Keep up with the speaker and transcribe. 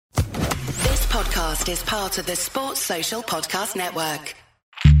podcast is part of the Sports Social Podcast Network.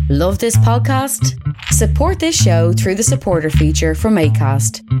 Love this podcast? Support this show through the supporter feature from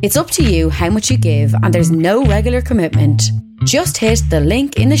Acast. It's up to you how much you give and there's no regular commitment. Just hit the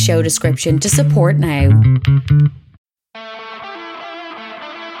link in the show description to support now.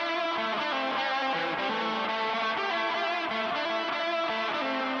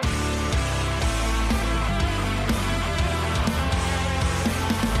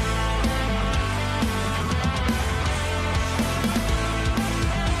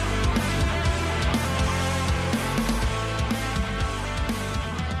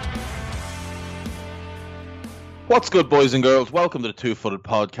 What's good, boys and girls? Welcome to the Two Footed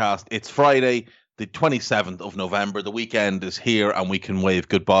Podcast. It's Friday, the 27th of November. The weekend is here and we can wave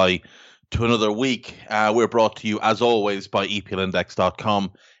goodbye to another week. We're brought to you, as always, by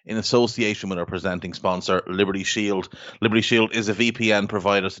EPLindex.com in association with our presenting sponsor, Liberty Shield. Liberty Shield is a VPN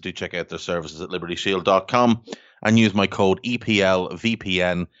provider, so do check out their services at libertyshield.com and use my code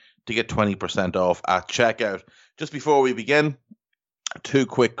EPLVPN to get 20% off at checkout. Just before we begin, two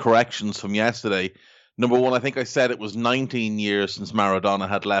quick corrections from yesterday. Number one, I think I said it was 19 years since Maradona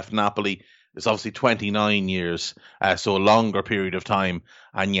had left Napoli. It's obviously 29 years, so a longer period of time,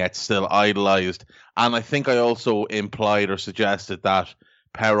 and yet still idolised. And I think I also implied or suggested that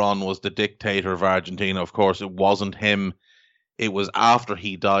Perón was the dictator of Argentina. Of course, it wasn't him. It was after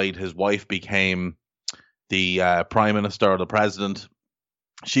he died, his wife became the prime minister or the president.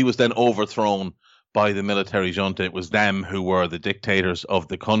 She was then overthrown by the military junta. It was them who were the dictators of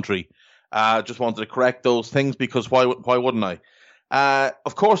the country. Just wanted to correct those things because why wouldn't I?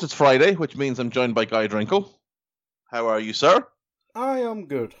 Of course, it's Friday, which means I'm joined by Guy Drinkle. How are you, sir? I am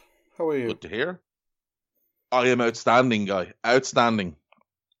good. How are you? Good to hear. I am outstanding, Guy. Outstanding.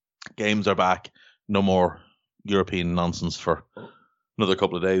 Games are back. No more European nonsense for another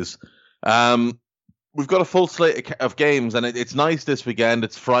couple of days. We've got a full slate of games, and it's nice this weekend.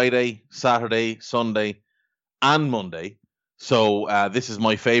 It's Friday, Saturday, Sunday, and Monday. So this is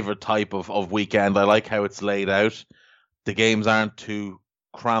my favourite type of weekend. I like how it's laid out. The games aren't too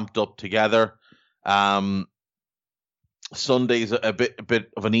cramped up together. Sunday's a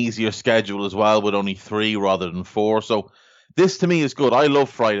bit of an easier schedule as well, with only 3 rather than 4. So this to me is good. I love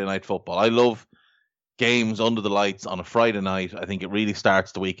Friday night football. I love games under the lights on a Friday night. I think it really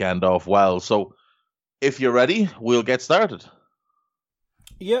starts the weekend off well. So if you're ready, we'll get started.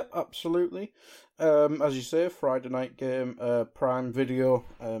 Yeah, absolutely. As you say, Friday night game, Prime Video,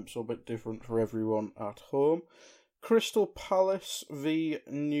 so a bit different for everyone at home. Crystal Palace v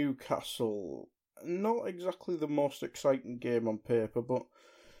Newcastle. Not exactly the most exciting game on paper, but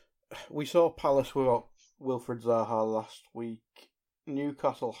we saw Palace without Wilfried Zaha last week.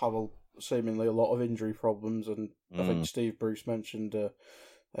 Newcastle have seemingly a lot of injury problems, and I think Steve Bruce mentioned a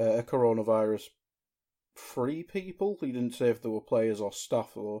coronavirus-free people. He didn't say if there were players or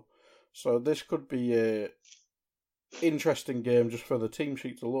staff, though. So this could be a interesting game just for the team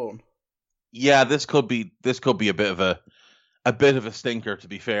sheets alone. Yeah, this could be a bit of a stinker. To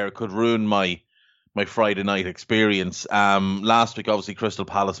be fair, it could ruin my Friday night experience. Last week, obviously, Crystal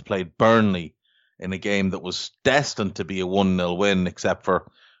Palace played Burnley in a game that was destined to be a 1-0 win, except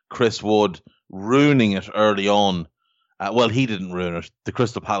for Chris Wood ruining it early on. Well, he didn't ruin it. The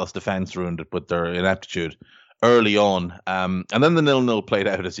Crystal Palace defence ruined it with their ineptitude early on. And then the 0-0 played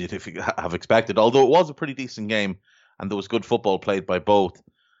out as you'd have expected, although it was a pretty decent game and there was good football played by both.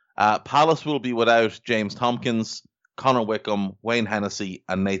 Palace will be without James Tompkins, Connor Wickham, Wayne Hennessy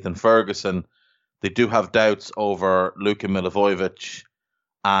and Nathan Ferguson. They do have doubts over Luka Milivojevic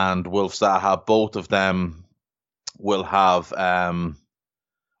and Wilf Zaha. Both of them will have, they're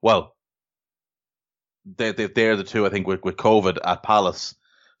the two, I think, with COVID at Palace.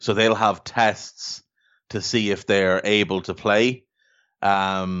 So they'll have tests to see if they're able to play.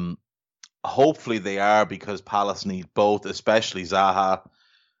 Hopefully they are, because Palace need both, especially Zaha.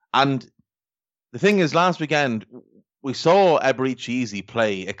 And the thing is, last weekend, we saw Eberechi Eze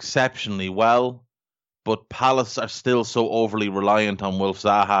play exceptionally well, but Palace are still so overly reliant on Wilf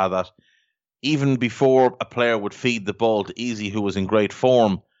Zaha that even before a player would feed the ball to Eze, who was in great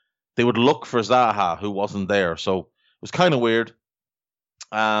form, they would look for Zaha, who wasn't there. So it was kind of weird.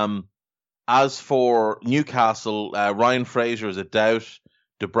 As for Newcastle, Ryan Fraser is a doubt.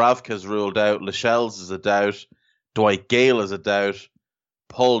 Dubravka's ruled out. Lascelles is a doubt. Dwight Gale is a doubt.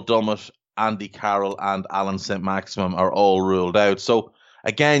 Paul Dummett, Andy Carroll and Alan St-Maximin are all ruled out. So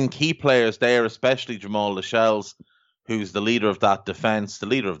again, key players there, especially Jamal Lascelles, who's the leader of that defence, the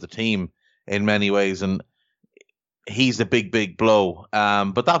leader of the team in many ways, and he's a big blow.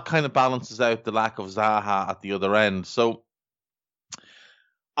 But that kind of balances out the lack of Zaha at the other end. So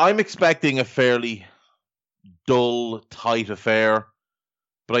I'm expecting a fairly dull, tight affair,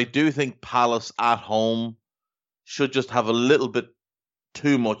 but I do think Palace at home should just have a little bit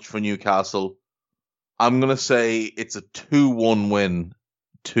too much for Newcastle. I'm going to say it's a 2-1 win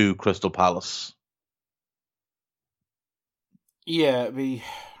to Crystal Palace. Yeah, it'll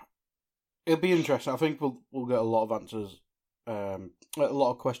be interesting. I think we'll get a lot of answers, a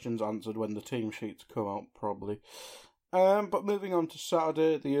lot of questions answered when the team sheets come out, probably. But moving on to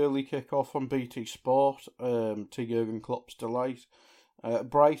Saturday, the early kick-off on BT Sport, to Jurgen Klopp's delight.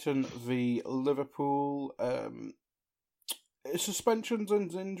 Brighton v Liverpool. Suspensions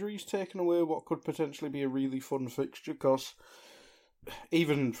and injuries taken away what could potentially be a really fun fixture, because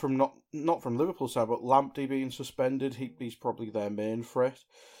even from not from Liverpool's side, but Lamptey being suspended, he's probably their main threat.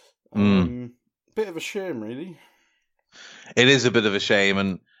 Bit of a shame, really. It is a bit of a shame,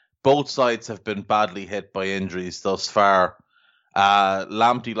 and both sides have been badly hit by injuries thus far.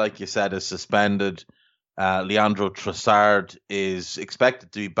 Lamptey, like you said, is suspended. Leandro Trossard is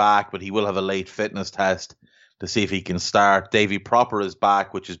expected to be back, but he will have a late fitness test to see if he can start. Davy Proper is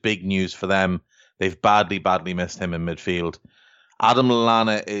back, which is big news for them. They've badly missed him in midfield. Adam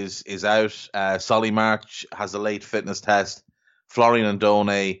Lallana is out. Solly March has a late fitness test. Florian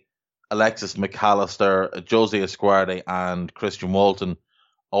Andone, Alexis McAllister, Jose Escuerde, and Christian Walton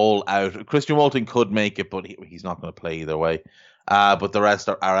all out. Christian Walton could make it, but he's not going to play either way. But the rest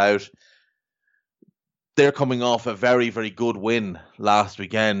are out. They're coming off a very, very good win last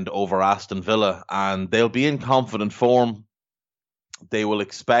weekend over Aston Villa, and they'll be in confident form. They will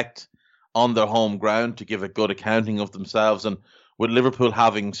expect on their home ground to give a good accounting of themselves, and with Liverpool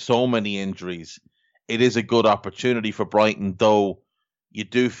having so many injuries, it is a good opportunity for Brighton, though you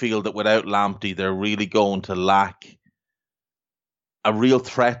do feel that without Lamptey, they're really going to lack a real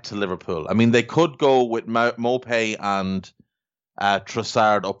threat to Liverpool. I mean, they could go with Maupay and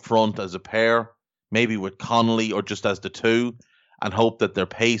Trossard up front as a pair, maybe with Connolly or just as the two, and hope that their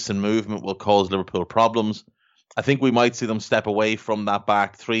pace and movement will cause Liverpool problems. I think we might see them step away from that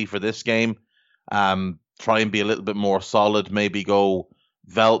back three for this game. Try and be a little bit more solid. Maybe go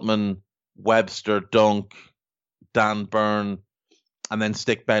Veltman, Webster, Dunk, Dan Burn, and then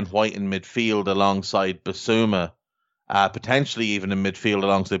stick Ben White in midfield alongside Basuma. Potentially even in midfield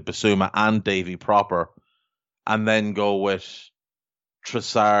alongside Basuma and Davy Proper. And then go with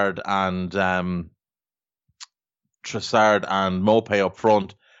Trossard and Maupay up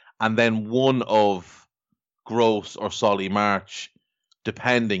front. And then one of Gross or Solly March,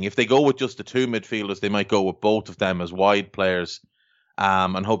 depending. If they go with just the two midfielders, they might go with both of them as wide players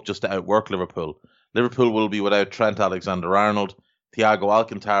and hope just to outwork Liverpool. Liverpool will be without Trent Alexander-Arnold. Thiago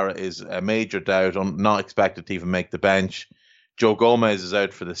Alcantara is a major doubt, not expected to even make the bench. Joe Gomez is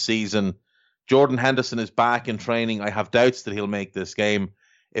out for the season. Jordan Henderson is back in training. I have doubts that he'll make this game.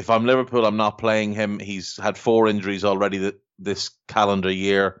 If I'm Liverpool, I'm not playing him. He's had 4 injuries already this calendar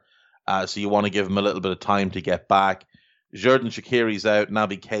year, so you want to give him a little bit of time to get back. Xherdan Shaqiri's out,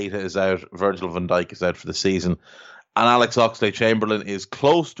 Naby Keita is out, Virgil van Dijk is out for the season, and Alex Oxlade-Chamberlain is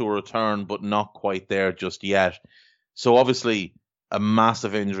close to a return, but not quite there just yet. So obviously, a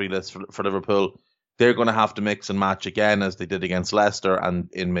massive injury list for Liverpool. They're going to have to mix and match again, as they did against Leicester and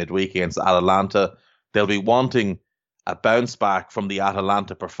in midweek against Atalanta. They'll be wanting a bounce back from the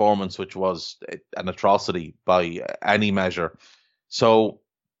Atalanta performance, which was an atrocity by any measure. So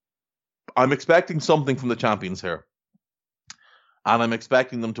I'm expecting something from the champions here. And I'm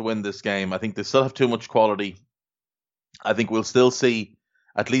expecting them to win this game. I think they still have too much quality. I think we'll still see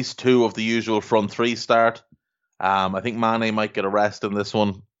at least 2 of the usual front 3 start. I think Mane might get a rest in this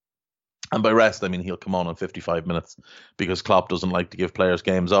one. And by rest, I mean he'll come on in 55 minutes because Klopp doesn't like to give players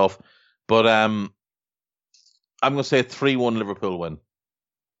games off. But I'm going to say a 3-1 Liverpool win.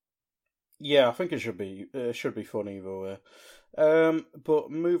 Yeah, I think it should be fun either way.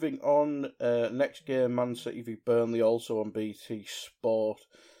 But moving on, next game, Man City v Burnley, also on BT Sport.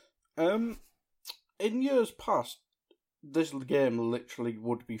 In years past, this game literally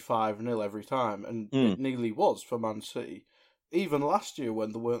would be 5-0 every time, and it nearly was for Man City. Even last year,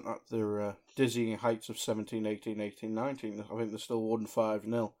 when they weren't at their dizzying heights of 17, 18, 18, 19, I think they still won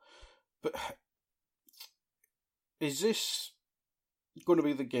 5-0. But is this going to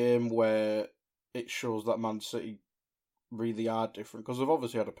be the game where it shows that Man City really are different? Because they've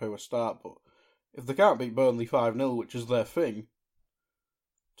obviously had a poor start, but if they can't beat Burnley 5-0, which is their thing,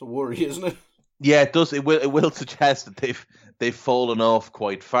 it's a worry, isn't it? Yeah, it does. It will suggest that they've fallen off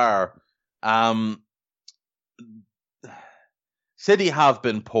quite far. City have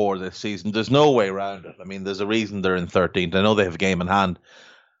been poor this season. There's no way around it. I mean, there's a reason they're in 13th. I know they have a game in hand.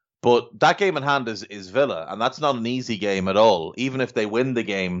 But that game in hand is Villa, and that's not an easy game at all. Even if they win the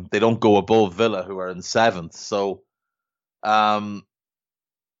game, they don't go above Villa, who are in 7th. So, well,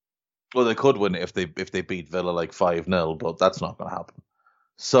 they could win it if they beat Villa like 5-0, but that's not going to happen.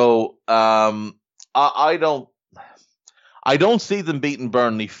 So, I don't see them beating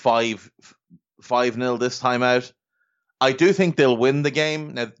Burnley 5-0 this time out. I do think they'll win the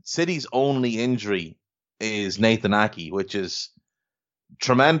game. Now, City's only injury is Nathan Ake, which is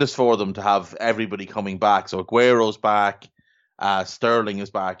tremendous for them to have everybody coming back. So Aguero's back, Sterling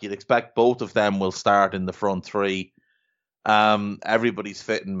is back. You'd expect both of them will start in the front three. Everybody's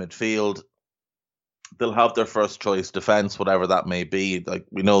fit in midfield. They'll have their first choice defence, whatever that may be. Like,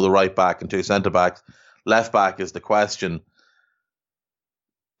 we know the right back and 2 centre backs. Left back is the question.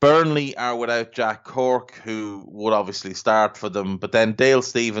 Burnley are without Jack Cork, who would obviously start for them, but then Dale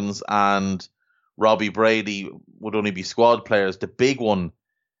Stephens and Robbie Brady would only be squad players. The big one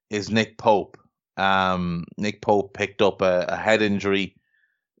is Nick Pope. Nick Pope picked up a head injury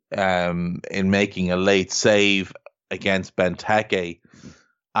in making a late save against Benteke,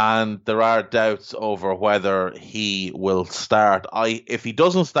 and there are doubts over whether he will start. If he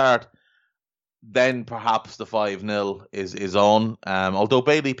doesn't start, then perhaps the 5-0 is on. Although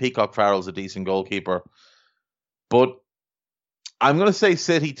Bailey Peacock Farrell's a decent goalkeeper. But I'm going to say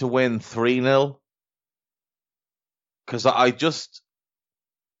City to win 3-0. Because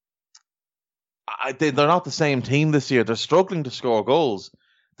they're not the same team this year. They're struggling to score goals.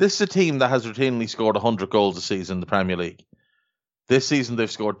 This is a team that has routinely scored 100 goals a season in the Premier League. This season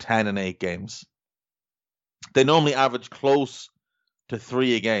they've scored 10 in 8 games. They normally average close to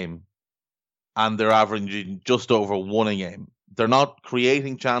 3 a game. And they're averaging just over 1 a game. They're not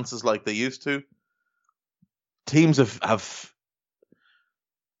creating chances like they used to. Teams have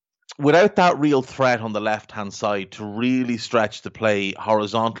without that real threat on the left-hand side to really stretch the play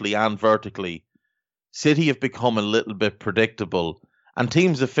horizontally and vertically, City have become a little bit predictable. And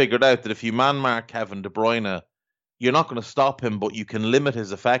teams have figured out that if you man-mark Kevin De Bruyne, you're not going to stop him, but you can limit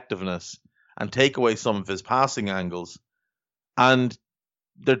his effectiveness and take away some of his passing angles. And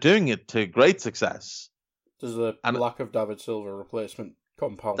they're doing it to great success. Does the lack of David Silva replacement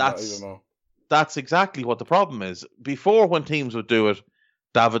compound that even more? That's exactly what the problem is. Before, when teams would do it,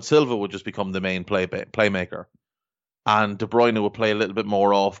 David Silva would just become the main playmaker. And De Bruyne would play a little bit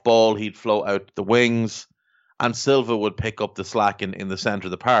more off ball. He'd float out the wings. And Silva would pick up the slack in the centre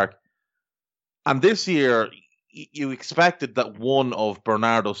of the park. And this year, you expected that one of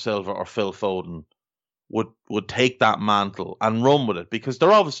Bernardo Silva or Phil Foden would take that mantle and run with it, because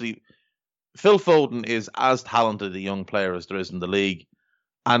they're obviously, Phil Foden is as talented a young player as there is in the league,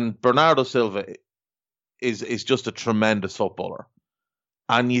 and Bernardo Silva is just a tremendous footballer,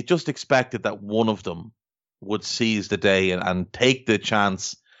 and you just expected that one of them would seize the day and take the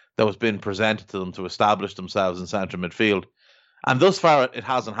chance that was being presented to them to establish themselves in central midfield. And thus far it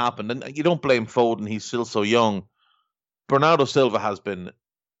hasn't happened, and you don't blame Foden, he's still so young. Bernardo Silva has been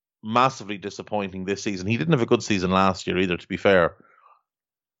massively disappointing this season. He didn't have a good season last year either, to be fair.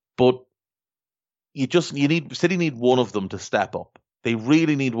 But City need one of them to step up. They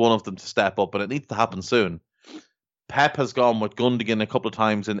really need one of them to step up, and it needs to happen soon. Pep has gone with Gundogan a couple of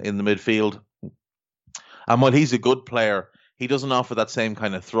times in the midfield. And while he's a good player, he doesn't offer that same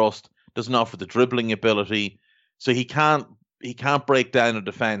kind of thrust, doesn't offer the dribbling ability. So he can't break down a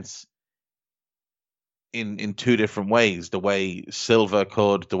defence in 2 different ways, the way Silva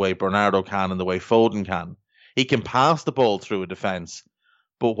could, the way Bernardo can, and the way Foden can. He can pass the ball through a defence,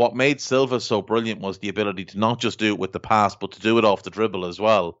 but what made Silva so brilliant was the ability to not just do it with the pass, but to do it off the dribble as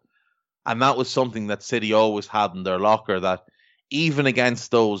well. And that was something that City always had in their locker, that even against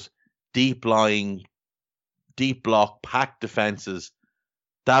those deep-lying, deep-block, packed defences,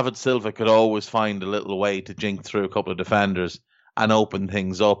 David Silva could always find a little way to jink through a couple of defenders and open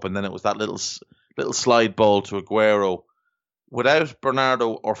things up, and then it was that little slide ball to Aguero. Without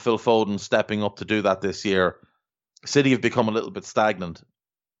Bernardo or Phil Foden stepping up to do that this year, City have become a little bit stagnant.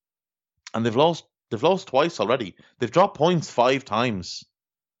 And they've lost twice already. They've dropped points 5 times.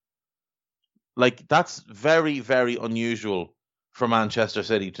 Like, that's very, very unusual for Manchester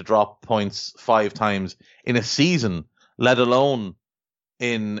City to drop points 5 times in a season, let alone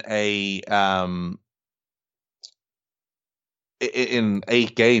in in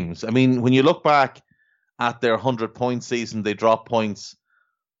 8 games. I mean, when you look back at their 100-point season, they dropped points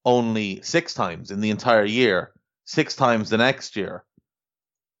only 6 times in the entire year, 6 times the next year.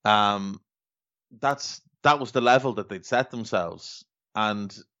 That was the level that they'd set themselves.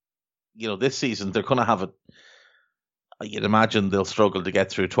 And, you know, this season they're going to have you'd imagine they'll struggle to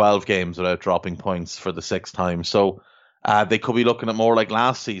get through 12 games without dropping points for the 6th time. So They could be looking at more like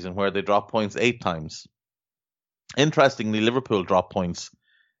last season where they dropped points 8 times. Interestingly, Liverpool dropped points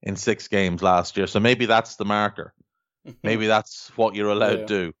in 6 games last year, so maybe that's the marker. Maybe that's what you're allowed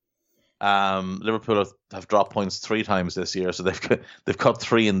to do. Liverpool have dropped points 3 times this year, so they've got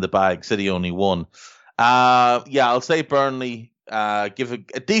 3 in the bag. City only 1. I'll say Burnley give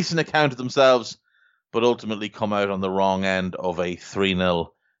a decent account of themselves, but ultimately come out on the wrong end of a 3-0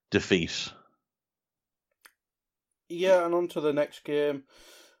 defeat. Yeah, and on to the next game.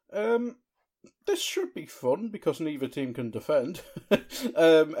 This should be fun because neither team can defend.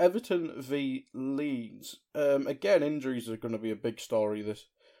 Everton v Leeds. Again, injuries are going to be a big story this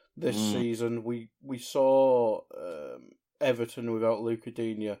season. We saw Everton without Luca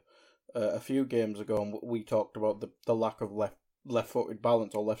Digne a few games ago, and we talked about the lack of left-footed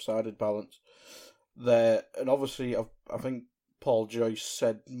balance or left-sided balance there. And obviously, I think Paul Joyce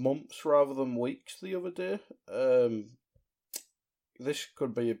said months rather than weeks the other day. This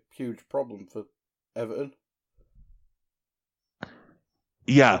could be a huge problem for Everton.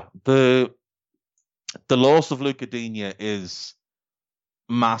 Yeah, the loss of Luca Digne is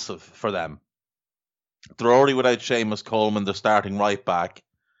massive for them. They're already without Seamus Coleman, they're starting right back.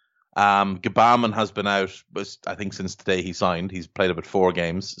 Gbamin has been out, I think, since the day he signed. He's played about 4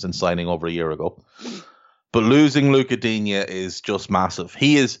 games since signing over a year ago. But losing Luca Digne is just massive.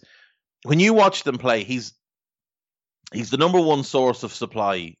 He is, when you watch them play, he's the number one source of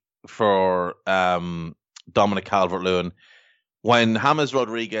supply for Dominic Calvert-Lewin. When James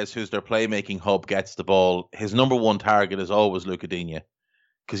Rodriguez, who's their playmaking hub, gets the ball, his number one target is always Luca Digne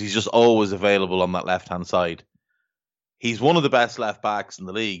because he's just always available on that left-hand side. He's one of the best left-backs in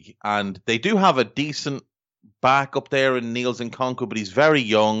the league, and they do have a decent back up there in Niels Nkounkou, but he's very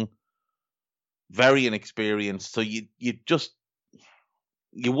young, very inexperienced, so you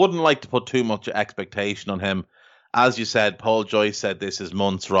wouldn't like to put too much expectation on him. As you said, Paul Joyce said this is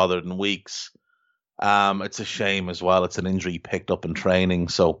months rather than weeks. It's a shame as well. It's an injury picked up in training.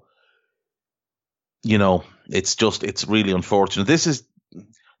 So, it's really unfortunate.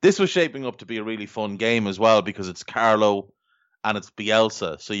 This was shaping up to be a really fun game as well because it's Carlo and it's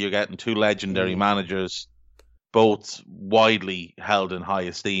Bielsa. So you're getting 2 legendary managers, both widely held in high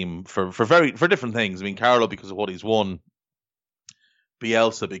esteem for different things. I mean, Carlo because of what he's won,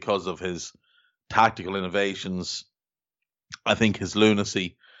 Bielsa because of his tactical innovations, I think his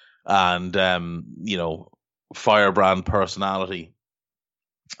lunacy and firebrand personality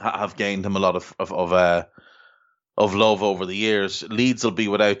have gained him a lot of love over the years. Leeds will be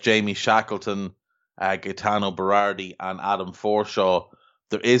without Jamie Shackleton, Gaetano Berardi, and Adam Forshaw.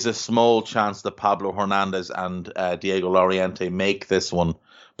 There is a small chance that Pablo Hernandez and Diego Loriente make this one,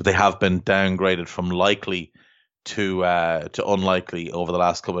 but they have been downgraded from likely to unlikely over the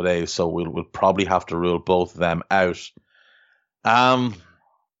last couple of days, so we'll probably have to rule both of them out.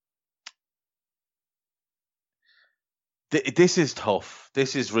 This is tough.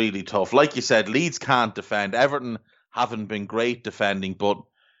 This is really tough. Like you said, Leeds can't defend. Everton haven't been great defending, but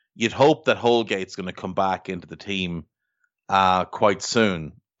you'd hope that Holgate's going to come back into the team quite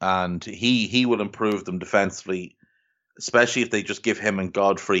soon, and he will improve them defensively, especially if they just give him and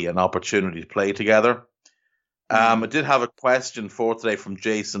Godfrey an opportunity to play together. I did have a question for today from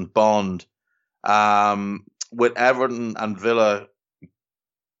Jason Bond. With Everton and Villa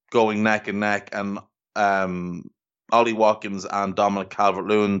going neck and neck, and Ollie Watkins and Dominic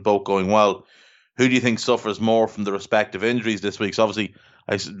Calvert-Lewin both going well, who do you think suffers more from the respective injuries this week? So obviously,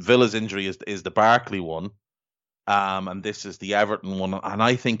 Villa's injury is the Barkley one, and this is the Everton one, and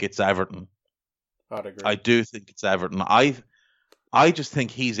I think it's Everton. I'd agree. I do think it's Everton. I just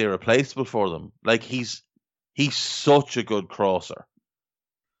think he's irreplaceable for them. Like he's such a good crosser.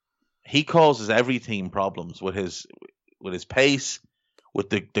 He causes every team problems with his pace, with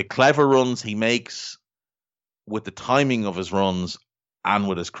the clever runs he makes, with the timing of his runs, and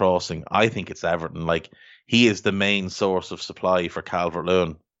with his crossing. I think it's Everton. Like he is the main source of supply for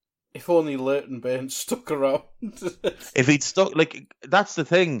Calvert-Lewin. If only Leighton Baines stuck around. If he'd stuck, that's the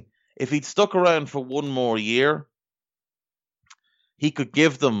thing. If he'd stuck around for one more year, he could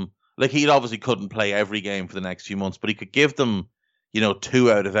give them. He obviously couldn't play every game for the next few months, but he could give them,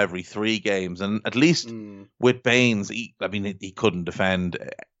 2 out of every 3 games. And at least with Baines, he couldn't defend.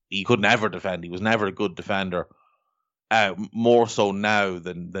 He could never defend. He was never a good defender. More so now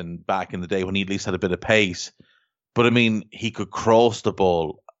than back in the day when he at least had a bit of pace. But he could cross the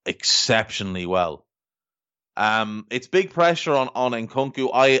ball exceptionally well. It's big pressure on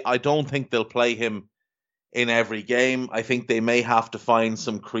Nkounkou. I don't think they'll play him in every game. I think they may have to find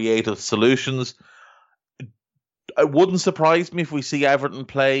some creative solutions. It wouldn't surprise me if we see Everton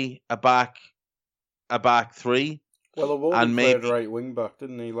play a back 3. Well, Iwobi and played maybe right wing back,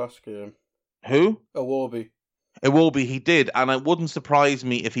 didn't he, last game? who? Iwobi. Iwobi, he did, and it wouldn't surprise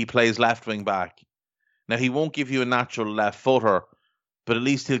me if he plays left wing back. Now, he won't give you a natural left footer, but at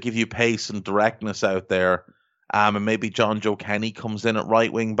least he'll give you pace and directness out there. And maybe John Joe Kenny comes in at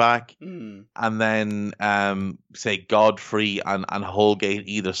right wing back, and then say Godfrey and Holgate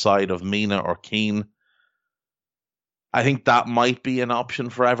either side of Mina or Keane. I think that might be an option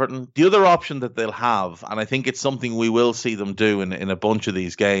for Everton. The other option that they'll have, and I think it's something we will see them do in a bunch of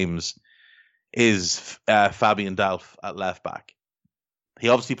these games, is Fabian Delph at left back. He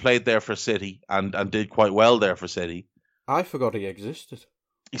obviously played there for City and did quite well there for City. I forgot he existed.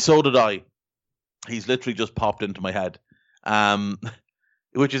 So did I. He's literally just popped into my head,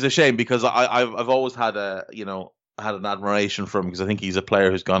 which is a shame because I've always had had an admiration for him because I think he's a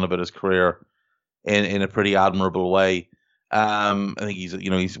player who's gone about his career in a pretty admirable way. I think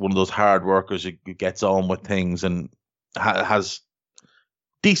he's one of those hard workers who gets on with things and has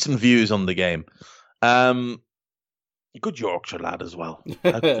decent views on the game. A good Yorkshire lad as well.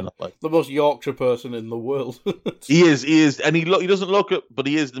 The most Yorkshire person in the world. He is, and he doesn't look it, but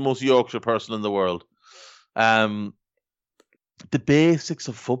he is the most Yorkshire person in the world. The basics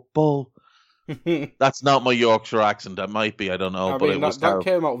of football. That's not my Yorkshire accent. That might be. I don't know. That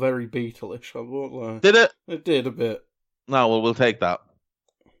came out very Beatleish. I won't lie. Did it? It did a bit. No, well, we'll take that.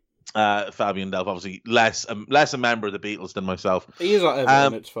 Fabian Delph, obviously less a member of the Beatles than myself. He is at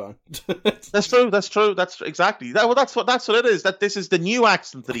Everton. It's fine. That's true. That's exactly that. Well, that's what it is. That this is the new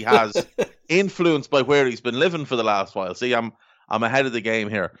accent that he has, influenced by where he's been living for the last while. See, I'm ahead of the game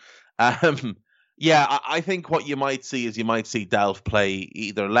here. Yeah, I think what you might see is Delph play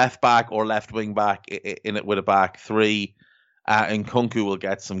either left back or left wing back in it with a back three, and Nkunku will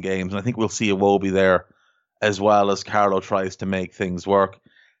get some games, and I think we'll see Iwobi there as well as Carlo tries to make things work.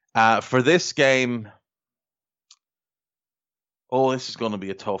 For this game, this is going to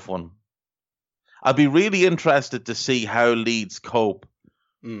be a tough one. I'd be really interested to see how Leeds cope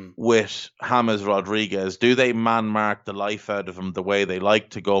with James Rodriguez. Do they man mark the life out of him the way they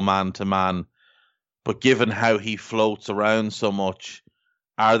like to go man to man? But given how he floats around so much,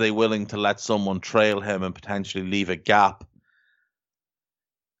 are they willing to let someone trail him and potentially leave a gap?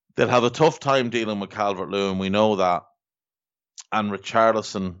 They'll have a tough time dealing with Calvert-Lewin, we know that. And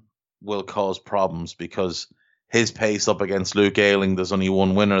Richarlison will cause problems because his pace up against Luke Ayling, there's only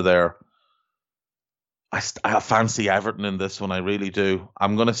one winner there. I fancy Everton in this one, I really do.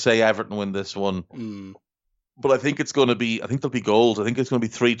 I'm going to say Everton win this one. But I think there'll be goals. I think it's going to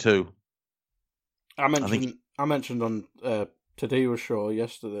be 3-2. I mentioned on today's show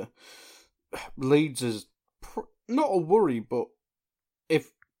yesterday, Leeds is not a worry, but if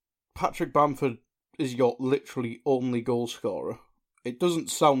Patrick Bamford is your literally only goal scorer, it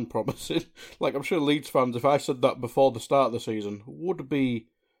doesn't sound promising. Like, I'm sure Leeds fans, if I said that before the start of the season, would be,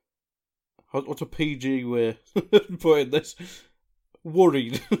 what's a PG way of putting this?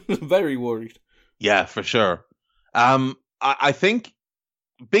 Worried. Very worried. Yeah, for sure. I think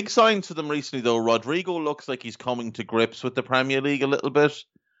big signs for them recently, though. Rodrigo looks like he's coming to grips with the Premier League a little bit,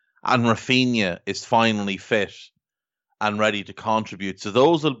 and Rafinha is finally fit and ready to contribute. So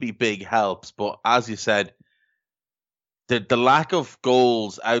those will be big helps. But as you said, the lack of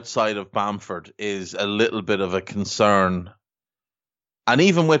goals outside of Bamford is a little bit of a concern. And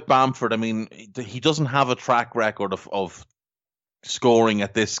even with Bamford, I mean, he doesn't have a track record of scoring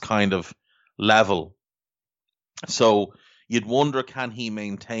at this kind of level. So you'd wonder, can he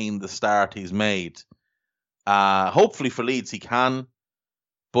maintain the start he's made? Hopefully for Leeds he can.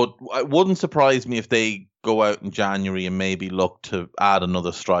 But it wouldn't surprise me if they go out in January and maybe look to add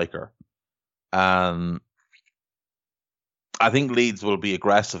another striker. I think Leeds will be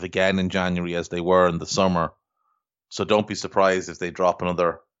aggressive again in January as they were in the summer. So don't be surprised if they drop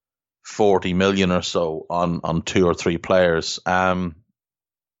another 40 million or so on 2 or 3 players. This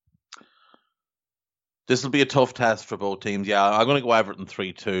will be a tough test for both teams. Yeah, I'm going to go Everton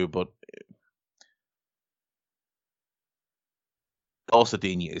 3-2, but also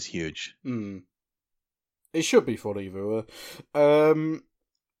Digne is huge. It should be for either way.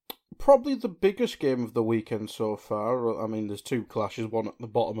 Probably the biggest game of the weekend so far. I mean, there's 2 clashes, one at the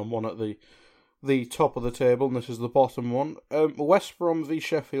bottom and one at the top of the table, and this is the bottom one. West Brom v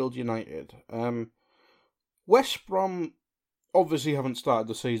Sheffield United. West Brom obviously haven't started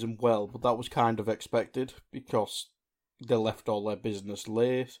the season well, but that was kind of expected because they left all their business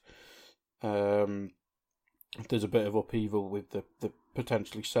late. There's a bit of upheaval with the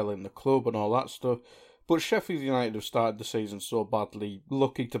potentially selling the club and all that stuff. But Sheffield United have started the season so badly,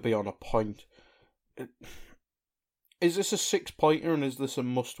 lucky to be on a point. Is this a 6-pointer and is this a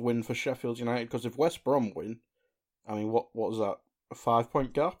must-win for Sheffield United? Because if West Brom win, I mean, what was that? A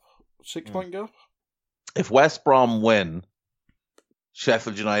 5-point gap? 6-point gap? If West Brom win,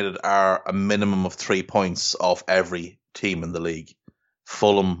 Sheffield United are a minimum of 3 points off every team in the league.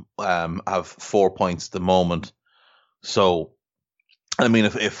 Fulham have 4 points at the moment. So, I mean,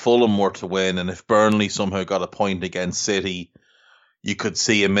 if Fulham were to win and if Burnley somehow got a point against City, you could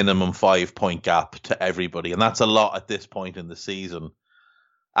see a minimum 5-point gap to everybody. And that's a lot at this point in the season.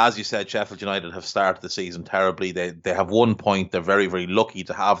 As you said, Sheffield United have started the season terribly. They have 1 point. They're very, very lucky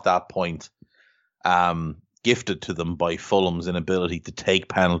to have that point gifted to them by Fulham's inability to take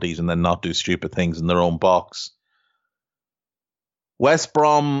penalties and then not do stupid things in their own box. West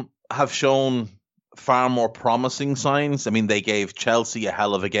Brom have shown far more promising signs. I mean, they gave Chelsea a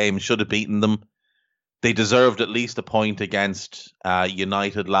hell of a game, should have beaten them. They deserved at least a point against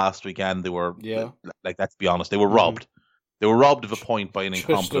United last weekend. They were, let's be honest, they were robbed. They were robbed of a point by an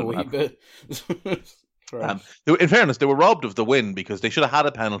incompetent. Just a wee bit. In fairness, they were robbed of the win because they should have had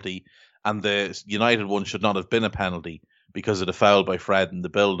a penalty, and the United one should not have been a penalty because of the foul by Fred in the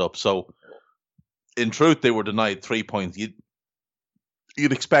build-up. So, in truth, they were denied 3 points.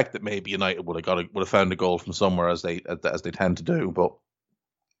 You'd expect that maybe United would have found a goal from somewhere as they tend to do, but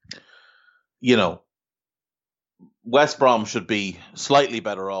West Brom should be slightly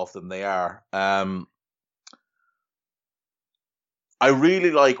better off than they are. I really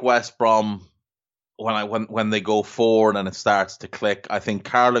like West Brom when they go forward and it starts to click. I think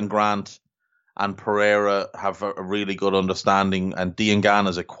Karlan Grant and Pereira have a really good understanding, and Diangana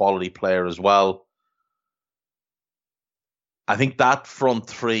is a quality player as well. I think that front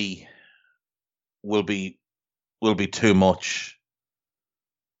three will be too much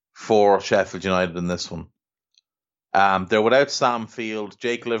for Sheffield United in this one. They're without Sam Field.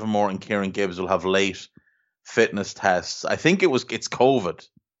 Jake Livermore and Kieran Gibbs will have late fitness tests. I think it's COVID.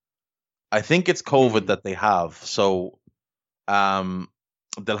 I think it's COVID that they have. So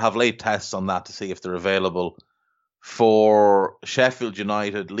they'll have late tests on that to see if they're available. For Sheffield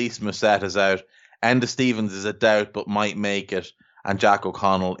United, Lys Mousset is out. Enda Stevens is a doubt but might make it. And Jack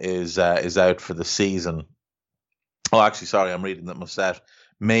O'Connell is out for the season. Oh, actually, sorry, I'm reading that Mousset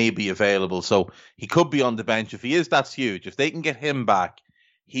may be available. So he could be on the bench. If he is, that's huge. If they can get him back,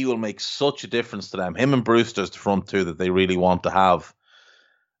 he will make such a difference to them. Him and Brewster's the front two that they really want to have.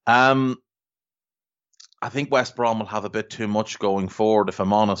 I think West Brom will have a bit too much going forward, if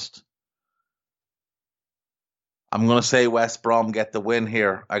I'm honest. I'm going to say West Brom get the win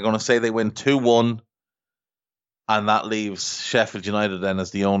here. I'm going to say they win 2-1, and that leaves Sheffield United then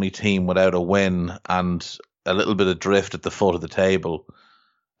as the only team without a win and a little bit of drift at the foot of the table.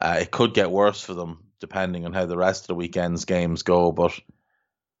 It could get worse for them, depending on how the rest of the weekend's games go, but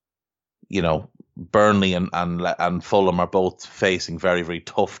Burnley and Fulham are both facing very, very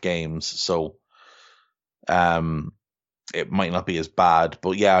tough games, so it might not be as bad.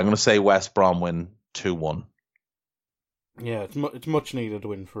 But yeah, I'm going to say West Brom win 2-1. Yeah, it's much needed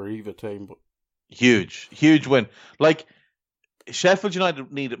win for either team, but huge win. Like, Sheffield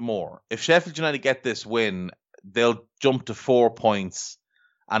United need it more. If Sheffield United get this win, they'll jump to 4 points.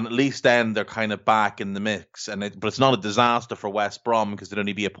 And at least then they're kind of back in the mix. But it's not a disaster for West Brom because there'd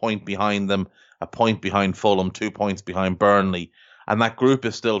only be a point behind them, a point behind Fulham, 2 points behind Burnley. And that group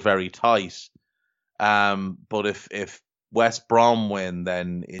is still very tight. But if West Brom win,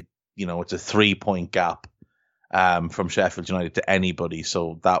 then it's a 3-point gap from Sheffield United to anybody.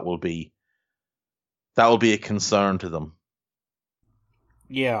 So that will be a concern to them.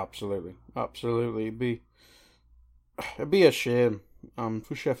 Yeah, absolutely. It'd be a shame.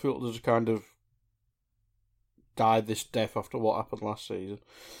 For Sheffield to just kind of die this death after what happened last season.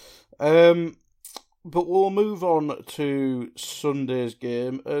 But we'll move on to Sunday's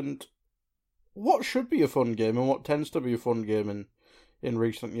game, and what should be a fun game and what tends to be a fun game in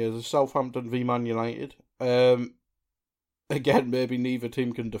recent years is Southampton v Man United. Again, maybe neither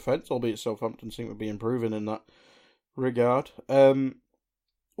team can defend, albeit Southampton seem to be improving in that regard.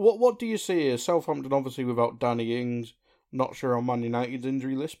 What do you see here? Southampton obviously without Danny Ings. Not sure on Man United's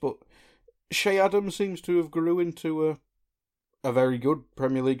injury list, but Che Adams seems to have grew into a very good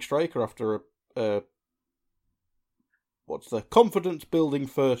Premier League striker after a confidence building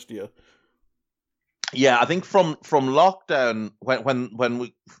first year. Yeah, I think from lockdown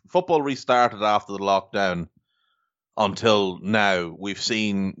when football restarted after the lockdown until now, we've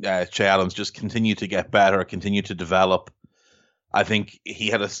seen Che Adams just continue to get better, continue to develop. I think he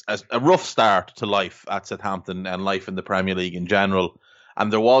had a rough start to life at Southampton and life in the Premier League in general. And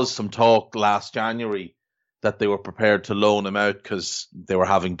there was some talk last January that they were prepared to loan him out because they were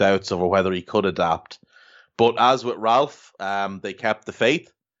having doubts over whether he could adapt. But as with Ralph, they kept the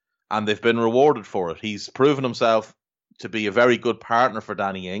faith and they've been rewarded for it. He's proven himself to be a very good partner for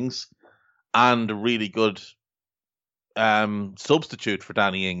Danny Ings and a really good substitute for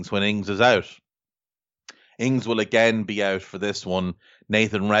Danny Ings when Ings is out. Ings will again be out for this one.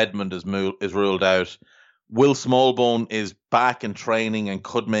 Nathan Redmond is ruled out. Will Smallbone is back in training and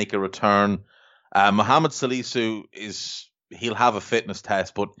could make a return. Mohamed Salisu he'll have a fitness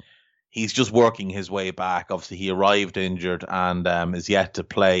test, but he's just working his way back. Obviously, he arrived injured and is yet to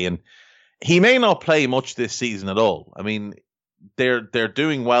play, and he may not play much this season at all. I mean, they're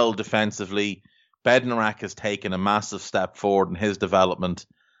doing well defensively. Bednarak has taken a massive step forward in his development,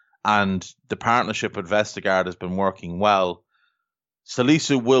 and the partnership with Vestergaard has been working well.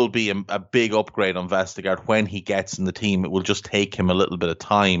 Salisu will be a big upgrade on Vestergaard when he gets in the team. It will just take him a little bit of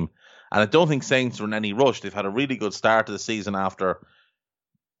time. And I don't think Saints are in any rush. They've had a really good start to the season after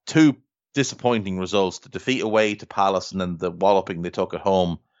 2 disappointing results, the defeat away to Palace and then the walloping they took at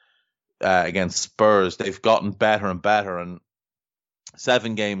home against Spurs. They've gotten better and better, and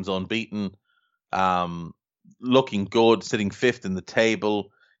 7 games unbeaten, looking good, sitting 5th in the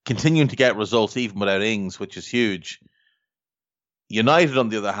table, continuing to get results even without Ings, which is huge. United, on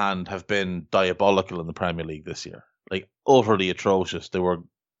the other hand, have been diabolical in the Premier League this year, like utterly atrocious. They were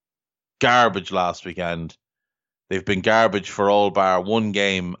garbage last weekend. They've been garbage for all bar 1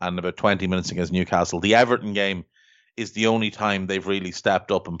 game and about 20 minutes against Newcastle. The Everton game is the only time they've really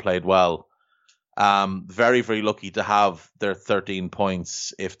stepped up and played well. Very, very lucky to have their 13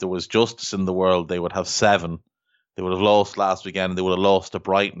 points. If there was justice in the world, they would have 7. They would have lost last weekend, and they would have lost to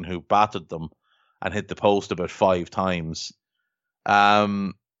Brighton, who battered them and hit the post about 5 times.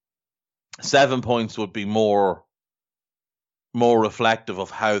 7 points would be more reflective of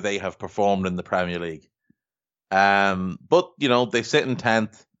how they have performed in the Premier League. But, they sit in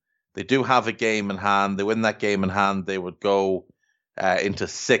 10th. They do have a game in hand. They win that game in hand, they would go into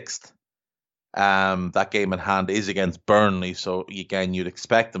 6th. That game in hand is against Burnley, so again, you'd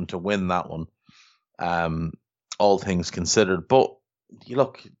expect them to win that one, all things considered. But,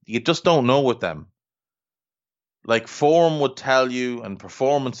 you just don't know with them. Like, form would tell you and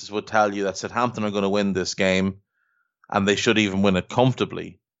performances would tell you that Southampton are going to win this game, and they should even win it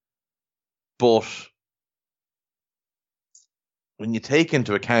comfortably. But when you take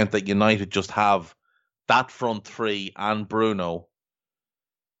into account that United just have that front 3 and Bruno,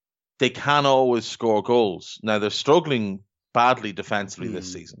 they can always score goals. Now, they're struggling badly defensively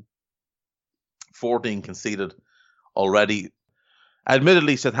this season. 14 conceded already.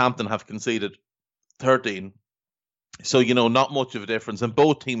 Admittedly, Southampton have conceded 13. So, not much of a difference. And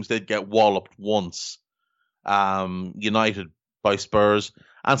both teams did get walloped once. United by Spurs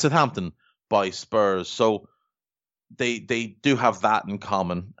and Southampton by Spurs. So they do have that in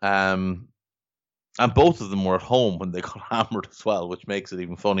common. And both of them were at home when they got hammered as well, which makes it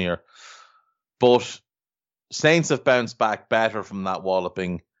even funnier. But Saints have bounced back better from that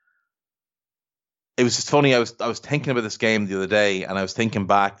walloping. It was just funny. I was thinking about this game the other day, and I was thinking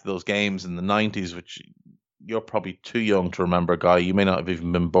back to those games in the 90s, which you're probably too young to remember, Guy. You may not have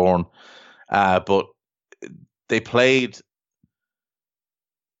even been born. But they played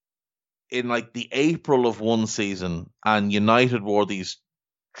in like the April of one season, and United wore these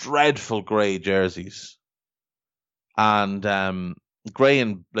dreadful grey jerseys. And grey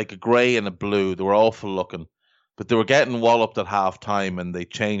and a grey and a blue. They were awful looking. But they were getting walloped at half time, and they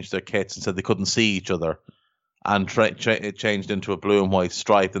changed their kits and said they couldn't see each other, and it changed into a blue and white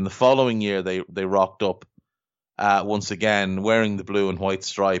stripe. And the following year, they rocked up once again wearing the blue and white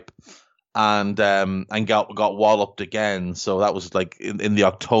stripe, and got walloped again. So that was like in the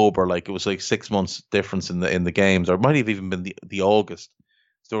October, like it was like 6 months difference in the games, or it might have even been the August.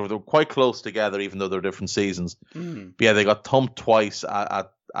 So they were quite close together, even though they're different seasons. But yeah, they got thumped twice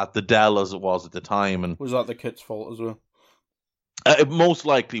at the Dell, as it was at the time. And was that the kit's fault as well? It most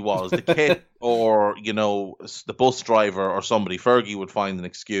likely was the kit, or the bus driver or somebody. Fergie would find an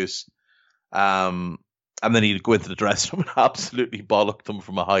excuse, and then he'd go into the dressing room and absolutely bollock them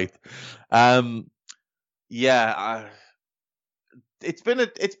from a height. It's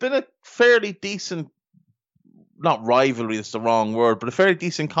been a fairly decent, not rivalry, that's the wrong word, but a fairly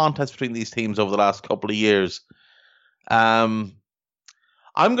decent contest between these teams over the last couple of years.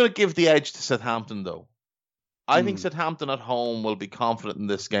 I'm going to give the edge to Southampton, though. I think Southampton at home will be confident in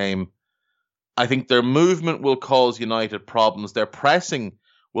this game. I think their movement will cause United problems. Their pressing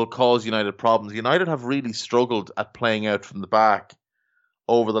will cause United problems. United have really struggled at playing out from the back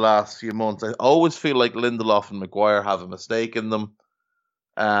over the last few months. I always feel like Lindelof and Maguire have a mistake in them.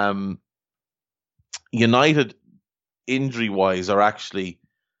 United, injury-wise, are actually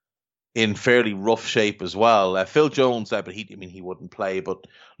in fairly rough shape as well. Phil Jones out, but he wouldn't play. But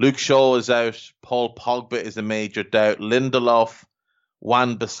Luke Shaw is out. Paul Pogba is a major doubt. Lindelof,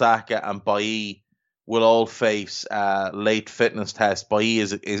 Wan-Bissaka, and Bailly will all face late fitness tests. Bailly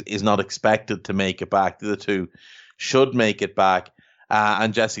is not expected to make it back. The other two should make it back.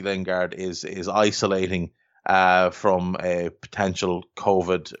 And Jesse Lingard is isolating from a potential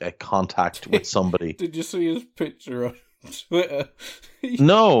COVID contact with somebody. Did you see his picture on Twitter?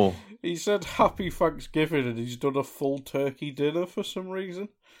 No. He said Happy Thanksgiving and he's done a full turkey dinner for some reason.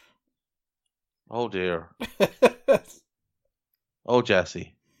 Oh dear. Oh,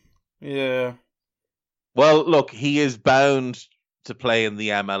 Jesse. Yeah. Well, look, he is bound to play in the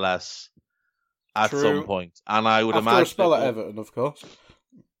MLS at some point. And I would imagine... After a spell at Everton, of course.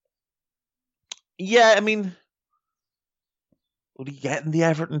 Yeah, I mean... Would he get in the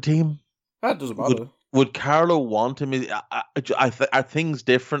Everton team? That doesn't matter. Would Carlo want him? Are things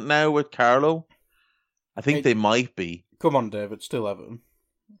different now with Carlo? I think they might be. Come on, David, still Everton.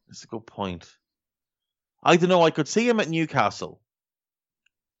 That's a good point. I don't know, I could see him at Newcastle.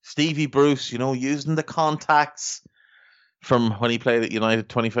 Stevie Bruce, using the contacts from when he played at United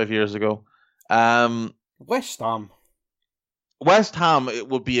 25 years ago. West Ham. West Ham, it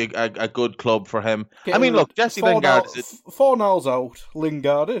would be a good club for him. Look, Jesse Lingard... Fornals out,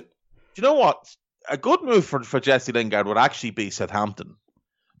 Lingard in. Do you know what? A good move for Jesse Lingard would actually be Southampton,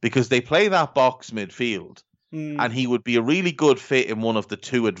 because they play that box midfield, and he would be a really good fit in one of the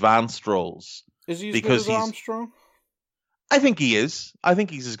two advanced roles. Is he as good as Armstrong? I think he is. I think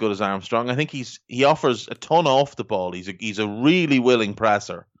he's as good as Armstrong. I think he offers a ton off the ball. He's a really willing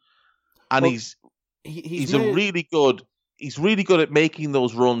presser, and he's really good. He's really good at making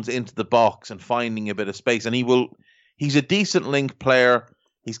those runs into the box and finding a bit of space. And he's a decent link player.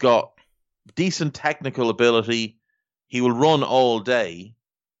 He's got decent technical ability. He will run all day.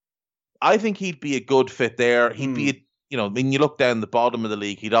 I think he'd be a good fit there. He'd be, when you look down the bottom of the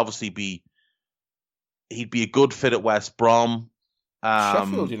league, he'd be a good fit at West Brom.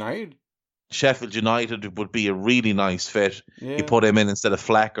 Sheffield United. Sheffield United would be a really nice fit. Yeah. You put him in instead of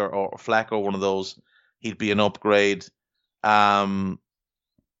Fleck or one of those. He'd be an upgrade. Fulham,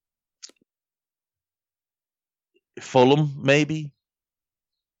 maybe.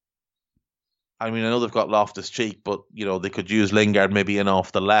 I know they've got Loftus-Cheek, but they could use Lingard maybe in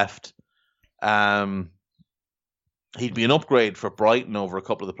off the left. He'd be an upgrade for Brighton over a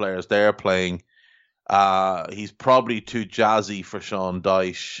couple of the players they're playing. He's probably too jazzy for Sean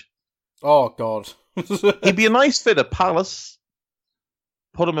Dyche. Oh God. He'd be a nice fit at Palace.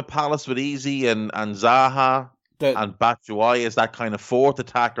 Put him at Palace with Easy and Zaha. And Batshuayi is that kind of fourth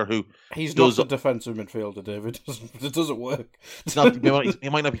attacker who... He's not a defensive midfielder, David. It doesn't work. He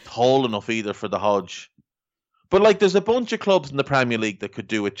might not be tall enough either for the Hodge. But there's a bunch of clubs in the Premier League that could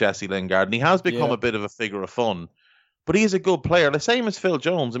do with Jesse Lingard, and he has become a bit of a figure of fun. But he is a good player, the same as Phil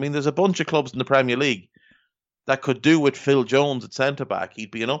Jones. There's a bunch of clubs in the Premier League that could do with Phil Jones at centre-back. He'd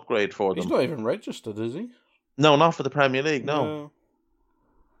be an upgrade for them. He's not even registered, is he? No, not for the Premier League, no.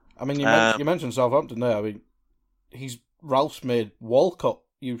 You mentioned Southampton there. Ralph's made Walcott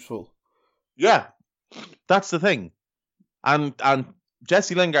useful. Yeah, that's the thing. And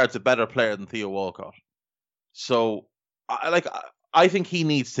Jesse Lingard's a better player than Theo Walcott. So, I think he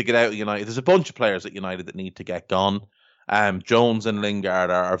needs to get out of United. There's a bunch of players at United that need to get gone. Jones and Lingard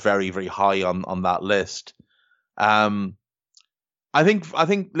are very, very high on that list. I think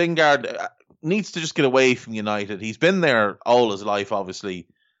Lingard needs to just get away from United. He's been there all his life, obviously.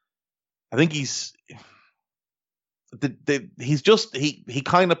 I think he's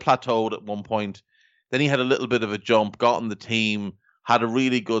kind of plateaued at one point. Then he had a little bit of a jump, got in the team, had a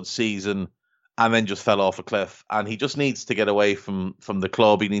really good season, and then just fell off a cliff. And he just needs to get away from the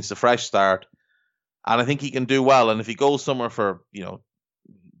club. He needs a fresh start. And I think he can do well. And if he goes somewhere for,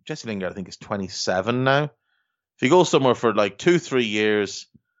 Jesse Lingard, I think is 27 now. If he goes somewhere for 2-3 years,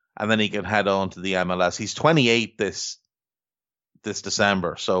 and then he can head on to the MLS. He's 28 this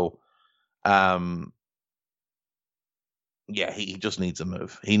December. So, yeah, he just needs a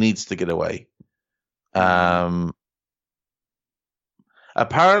move. He needs to get away. Apparently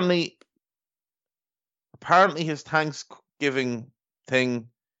his Thanksgiving thing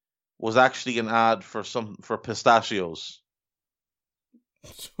was actually an ad for pistachios.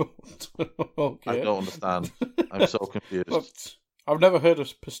 Okay. I don't understand. I'm so confused. Look, I've never heard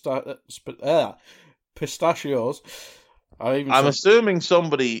of pistachios. I'm assuming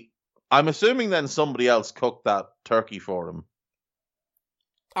then somebody else cooked that turkey for him.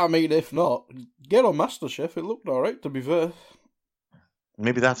 If not, get on MasterChef. It looked alright, to be fair.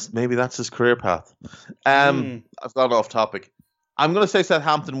 Maybe that's his career path. I've gone off topic. I'm going to say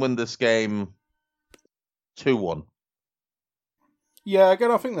Southampton win this game 2-1. Yeah, again,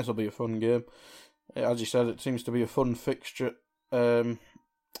 I think this will be a fun game. As you said, it seems to be a fun fixture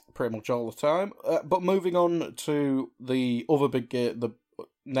pretty much all the time. But moving on to the other big game, the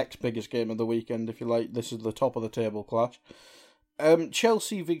next biggest game of the weekend, if you like. This is the top of the table clash.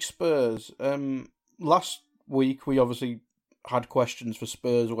 Chelsea v Spurs. Last week, we obviously had questions for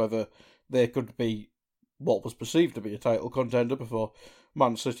Spurs whether they could be what was perceived to be a title contender before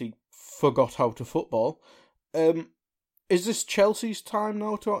Man City forgot how to football. Is this Chelsea's time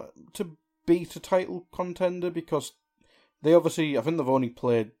now to beat a title contender? Because they obviously, I think they've only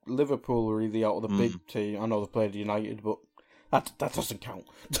played Liverpool really out of the big team. I know they've played United, but that doesn't count.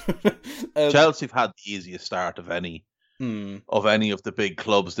 Chelsea have had the easiest start of any of the big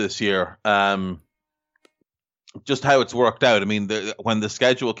clubs this year. Just how it's worked out. I mean, when the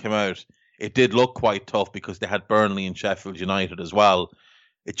schedule came out, it did look quite tough because they had Burnley and Sheffield United as well.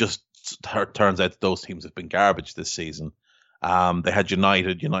 It just turns out that those teams have been garbage this season. They had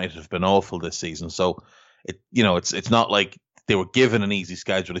United. United have been awful this season. So it's not like they were given an easy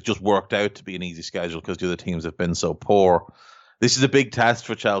schedule. It just worked out to be an easy schedule because the other teams have been so poor. This is a big test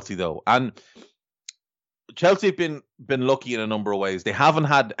for Chelsea, though, and Chelsea have been lucky in a number of ways. They haven't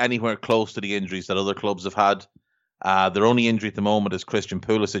had anywhere close to the injuries that other clubs have had. Their only injury at the moment is Christian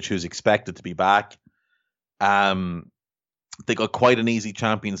Pulisic, who's expected to be back. They got quite an easy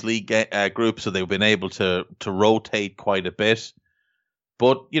Champions League group, so they've been able to rotate quite a bit.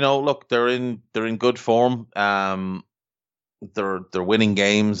 But look, they're in good form. They're winning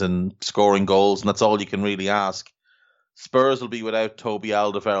games and scoring goals, and that's all you can really ask. Spurs will be without Toby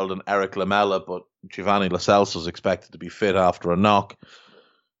Alderweireld and Eric Lamela, but Giovanni Lo Celso is expected to be fit after a knock.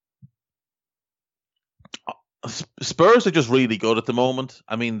 Spurs are just really good at the moment.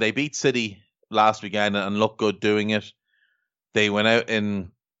 I mean, they beat City last weekend and looked good doing it. They went out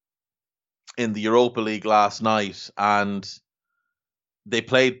in the Europa League last night and they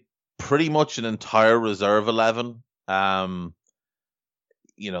played pretty much an entire reserve 11.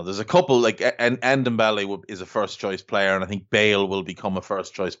 There's a couple like Ndombele is a first choice player, and I think Bale will become a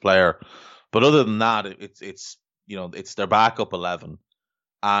first choice player. But other than that, it's their backup 11,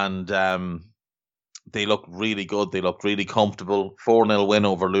 and they look really good. They look really comfortable. 4-0 win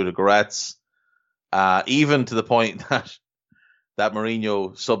over Ludogorets, even to the point that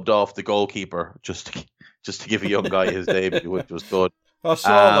Mourinho subbed off the goalkeeper just to give a young guy his debut, which was good. I saw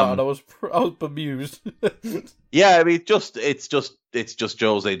that and I was bemused. Yeah, I mean, it's just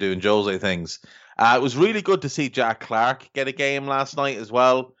Jose doing Jose things. It was really good to see Jack Clark get a game last night as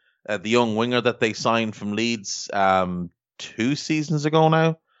well. The young winger that they signed from Leeds 2 seasons ago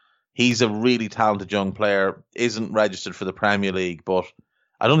now. He's a really talented young player. Isn't registered for the Premier League, but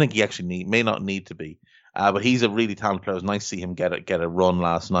I don't think he actually may not need to be. But he's a really talented player. It was nice to see him get a run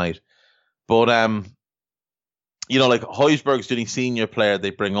last night. But like Højbjerg's the only senior player they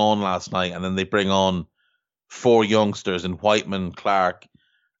bring on last night, and then they bring on 4 youngsters in Whiteman, Clark,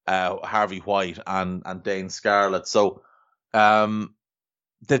 Harvey White, and Dane Scarlett. So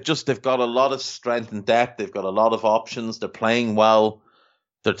they've got a lot of strength and depth. They've got a lot of options. They're playing well.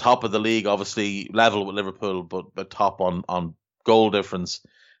 They're top of the league, obviously level with Liverpool, but top on goal difference.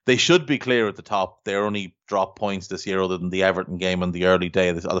 They should be clear at the top. They only dropped points this year, other than the Everton game on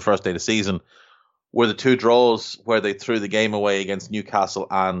the first day of the season, were the 2 draws where they threw the game away against Newcastle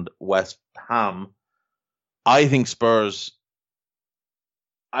and West Ham. I think Spurs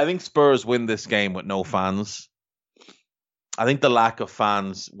win this game with no fans. I think the lack of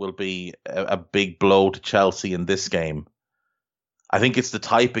fans will be a big blow to Chelsea in this game. I think it's the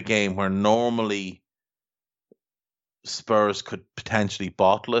type of game where normally Spurs could potentially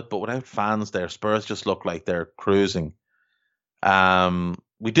bottle it, but without fans there, Spurs just look like they're cruising.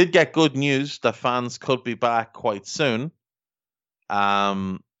 We did get good news that fans could be back quite soon.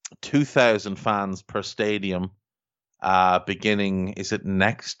 2,000 fans per stadium beginning, is it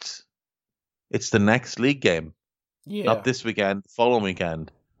next? It's the next league game. Yeah. Not this weekend, the following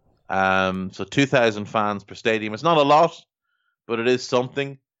weekend. So 2,000 fans per stadium. It's not a lot, but it is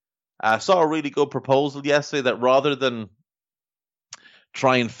something. I saw a really good proposal yesterday that rather than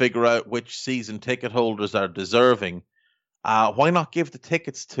try and figure out which season ticket holders are deserving, why not give the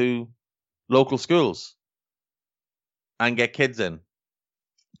tickets to local schools and get kids in?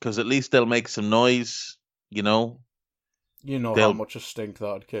 Because at least they'll make some noise, how much a stink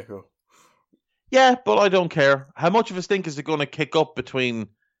that'd kick up. Yeah, but I don't care. How much of a stink is it going to kick up between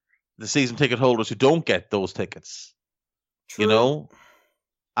the season ticket holders who don't get those tickets? True.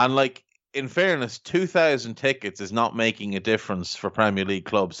 And in fairness, 2,000 tickets is not making a difference for Premier League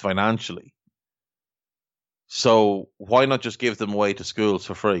clubs financially. So why not just give them away to schools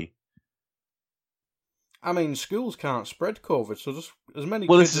for free? I mean, schools can't spread COVID, so just as many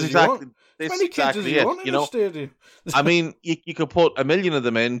kids as you want. As many kids as you want in the stadium. I mean, you could put 1 million of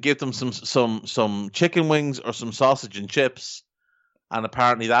them in, give them some chicken wings or some sausage and chips, and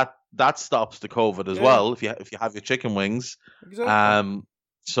apparently that stops the COVID as well. If you have your chicken wings, exactly.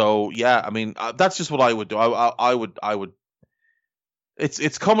 So yeah, I mean, that's just what I would do. I would.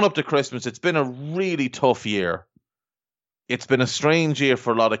 It's coming up to Christmas. It's been a really tough year. It's been a strange year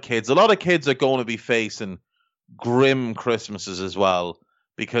for a lot of kids. A lot of kids are going to be facing grim Christmases as well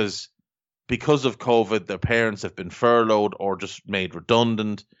because of COVID, their parents have been furloughed or just made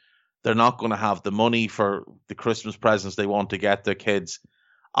redundant. They're not going to have the money for the Christmas presents they want to get their kids.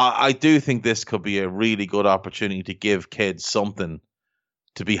 I do think this could be a really good opportunity to give kids something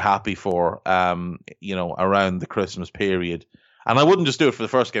to be happy for, around the Christmas period. And I wouldn't just do it for the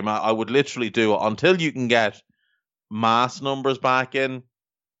first game. I would literally do it until you can get mass numbers back in.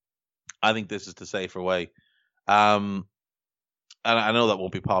 I think this is the safer way. And I know that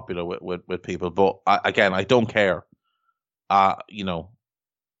won't be popular with people, but I don't care. I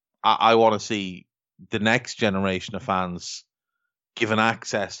want to see the next generation of fans given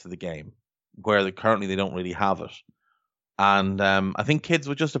access to the game where currently they don't really have it. And I think kids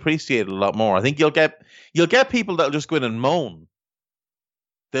would just appreciate it a lot more. I think you'll get people that'll just go in and moan.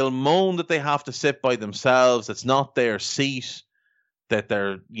 They'll moan that they have to sit by themselves. It's not their seat, that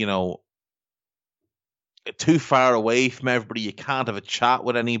they're, too far away from everybody. You can't have a chat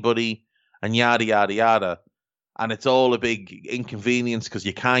with anybody and yada, yada, yada. And it's all a big inconvenience because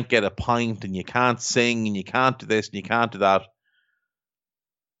you can't get a pint and you can't sing and you can't do this and you can't do that.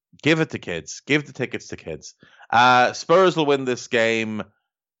 Give it to kids. Give the tickets to kids. Spurs will win this game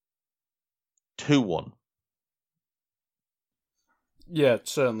 2-1. Yeah,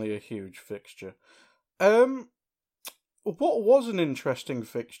 it's certainly a huge fixture. What was an interesting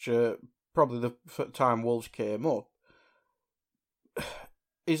fixture, probably the time Wolves came up,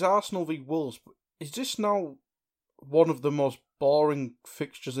 is Arsenal v Wolves. Is this now one of the most boring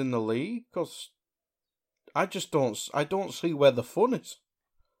fixtures in the league? Because I don't see where the fun is.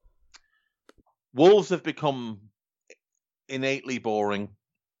 Wolves have become innately boring.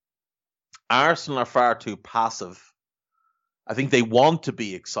 Arsenal are far too passive. I think they want to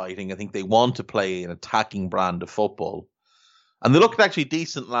be exciting. I think they want to play an attacking brand of football. And they looked actually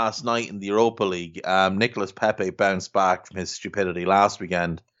decent last night in the Europa League. Nicolas Pepe bounced back from his stupidity last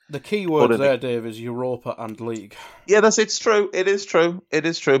weekend. The key word there, Dave, is Europa and League. Yeah, it's true. It is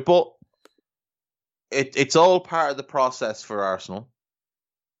true. But it's all part of the process for Arsenal.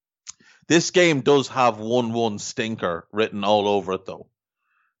 This game does have 1-1 stinker written all over it, though.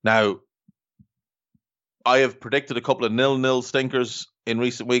 Now, I have predicted a couple of 0-0 stinkers in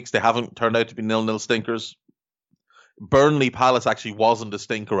recent weeks. They haven't turned out to be 0-0 stinkers. Burnley Palace actually wasn't a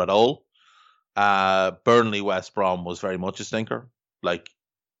stinker at all. Burnley West Brom was very much a stinker, like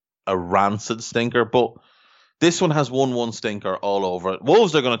a rancid stinker. But this one has 1-1 stinker all over it.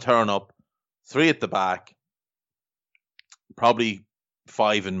 Wolves are going to turn up, 3 at the back, probably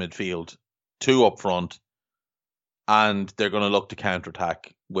 5 in midfield, 2 up front, and they're going to look to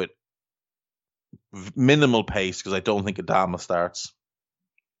counter-attack with minimal pace because I don't think Adama starts.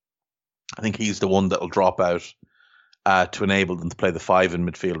 I think he's the one that will drop out to enable them to play the 5 in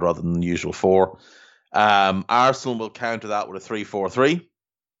midfield rather than the usual 4. Arsenal will counter that with a 3-4-3.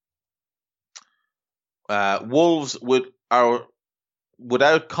 Wolves without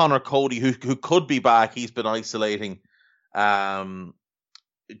Connor Cody, who could be back, he's been isolating due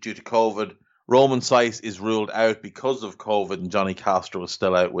to COVID. Roman Saiz is ruled out because of COVID, and Johnny Castro was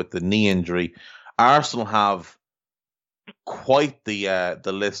still out with the knee injury. Arsenal have quite the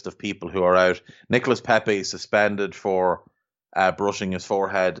list of people who are out. Nicolas Pepe is suspended for brushing his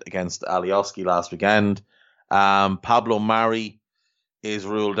forehead against Alioski last weekend. Pablo Mari is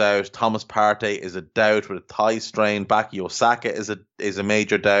ruled out. Thomas Partey is a doubt with a thigh strain. Baki Osaka is a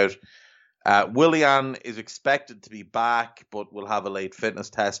major doubt. Willian is expected to be back, but will have a late fitness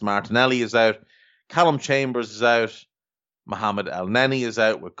test. Martinelli is out. Callum Chambers is out. Mohamed El Neni is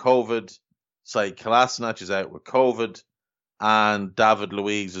out with COVID. Said Kolasinac is out with COVID. And David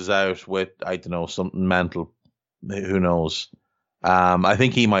Luiz is out with, I don't know, something mental. Who knows? I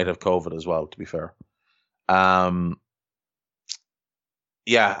think he might have COVID as well, to be fair.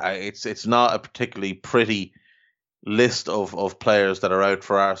 It's not a particularly pretty list of players that are out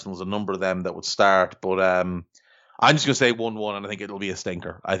for Arsenal. There's a number of them that would start, but I'm just going to say 1-1, and I think it'll be a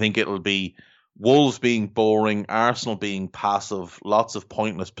stinker. I think it'll be Wolves being boring, Arsenal being passive, lots of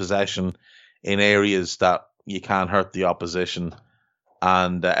pointless possession in areas that you can't hurt the opposition,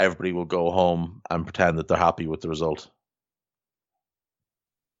 and everybody will go home and pretend that they're happy with the result.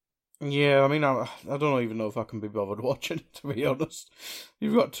 Yeah, I mean, I don't even know if I can be bothered watching it, to be honest.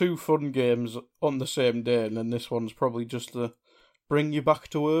 You've got two fun games on the same day, and then this one's probably just the bring you back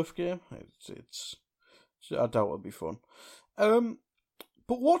to earth game. It's I doubt it'll be fun.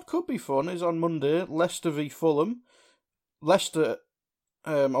 But what could be fun is on Monday, Leicester v Fulham. Leicester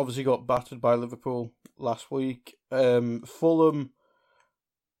obviously got battered by Liverpool last week. Fulham,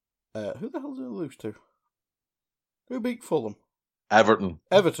 who the hell did they lose to? Who beat Fulham? Everton,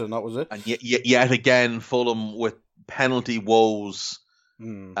 that was it. And yet again, Fulham with penalty woes.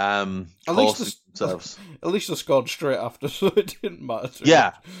 At least they scored straight after, so it didn't matter.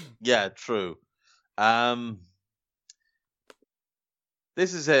 Yeah, true.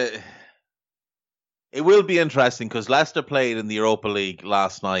 It will be interesting because Leicester played in the Europa League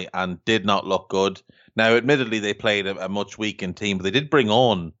last night and did not look good. Now, admittedly, they played a much weakened team, but they did bring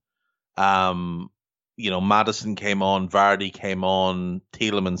on, Maddison came on, Vardy came on,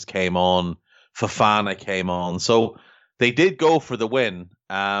 Tielemans came on, Fofana came on. So they did go for the win,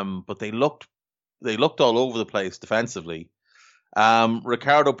 but they looked all over the place defensively.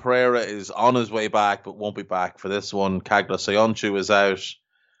 Ricardo Pereira is on his way back, but won't be back for this one. Kagla Soyuncu is out.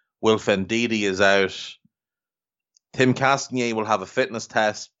 Wilf Ndidi is out. Tim Castagne will have a fitness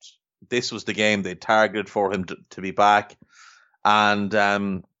test. This was the game they targeted for him to be back. And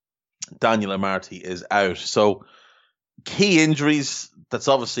Daniel Amartey is out. So key injuries, that's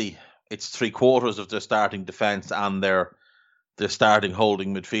obviously, it's 3/4 of their starting defence and their starting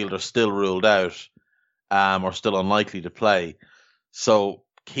holding midfielder still ruled out or still unlikely to play. So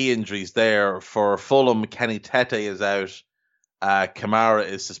key injuries there. For Fulham, Kenny Tete is out. Kamara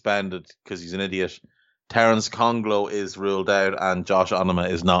is suspended because he's an idiot. Terence Conglo is ruled out, and Josh Onuma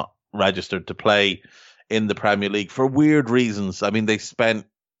is not registered to play in the Premier League for weird reasons. I mean, they spent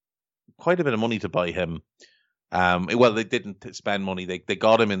quite a bit of money to buy him. Well, they didn't spend money. They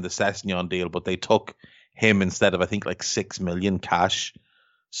got him in the Sessegnon deal, but they took him instead of, I think, like 6 million cash.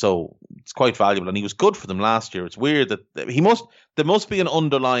 So it's quite valuable, and he was good for them last year. It's weird that there must be an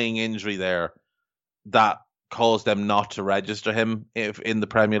underlying injury there that caused them not to register him in the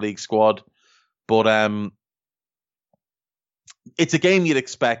Premier League squad. But it's a game you'd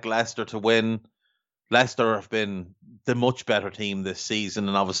expect Leicester to win. Leicester have been the much better team this season,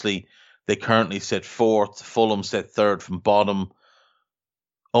 and obviously they currently sit 4th. Fulham sit 3rd from bottom.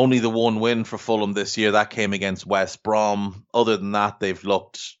 Only the one win for Fulham this year, that came against West Brom. Other than that, they've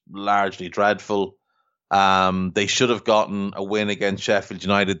looked largely dreadful. They should have gotten a win against Sheffield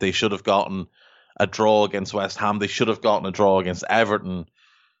United. They should have gotten a draw against West Ham. They should have gotten a draw against Everton.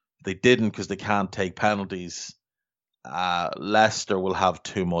 They didn't because they can't take penalties. Leicester will have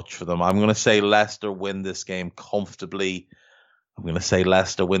too much for them. I'm going to say Leicester win this game comfortably. I'm going to say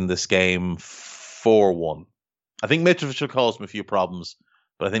Leicester win this game 4-1. I think Mitrovic will cause them a few problems,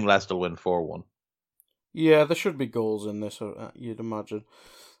 but I think Leicester will win 4-1. Yeah, there should be goals in this, you'd imagine.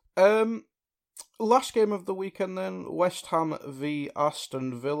 Last game of the weekend then, West Ham v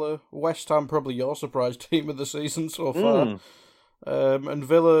Aston Villa. West Ham probably your surprise team of the season so far. And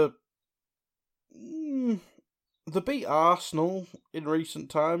Villa, they beat Arsenal in recent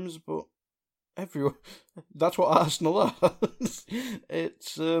times, but that's what Arsenal are.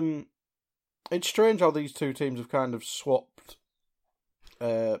 It's strange how these two teams have kind of swapped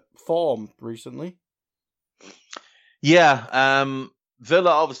form recently. Yeah,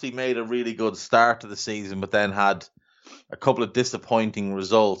 Villa obviously made a really good start to the season, but then had a couple of disappointing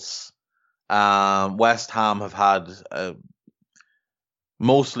results. West Ham have had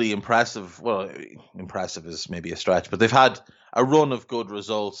mostly impressive, well, impressive is maybe a stretch, but they've had a run of good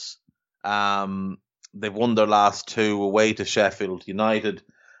results. They've won their last 2 away to Sheffield United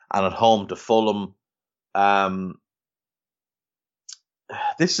and at home to Fulham.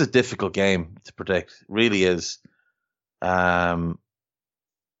 This is a difficult game to predict, it really is.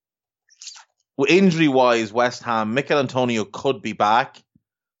 Injury-wise, West Ham, Mikel Antonio could be back,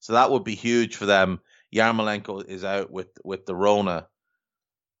 so that would be huge for them. Yarmolenko is out with the Rona.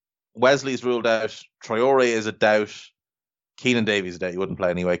 Wesley's ruled out. Traore is a doubt. Keenan Davies is a doubt. He wouldn't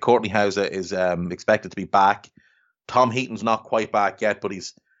play anyway. Courtney Hauser is expected to be back. Tom Heaton's not quite back yet, but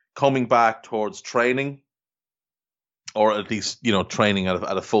he's coming back towards training, or at least, training at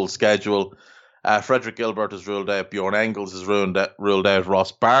a full schedule. Frederick Gilbert is ruled out. Bjorn Engels is ruled out.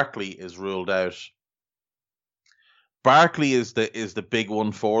 Ross Barkley is ruled out. Barkley is the big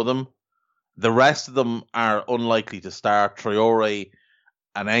one for them. The rest of them are unlikely to start. Traore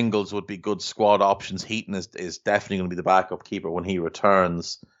and Engels would be good squad options. Heaton is definitely going to be the backup keeper when he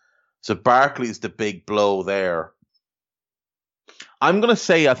returns. So Barkley's the big blow there. I'm going to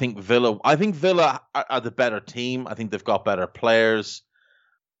say I think Villa are the better team. I think they've got better players.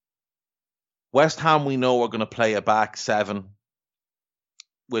 West Ham, we know, are going to play a back seven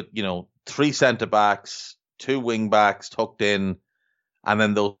with, 3 centre-backs, 2 wing-backs tucked in, and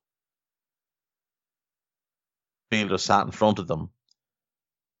then those fielders sat in front of them.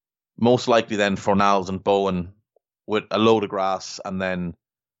 Most likely then Fornals and Bowen with a load of grass, and then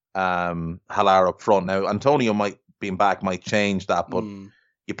Haller up front. Now, Antonio being back might change that, but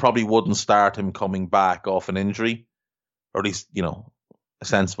you probably wouldn't start him coming back off an injury, or at least, a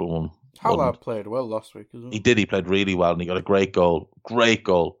sensible one. Haller played well last week, isn't he? He did. He played really well, and he got a great goal. Great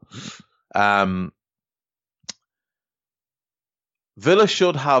goal. Villa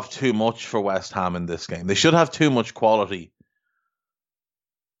should have too much for West Ham in this game. They should have too much quality.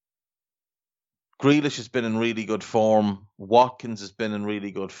 Grealish has been in really good form. Watkins has been in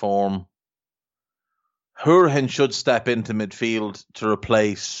really good form. Hourihane should step into midfield to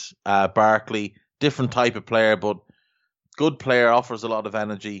replace Barkley. Different type of player, but good player, offers a lot of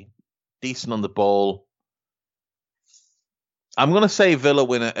energy. Decent on the ball. I'm going to say Villa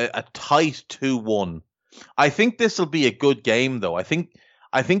win a tight 2-1. I think this will be a good game, though. I think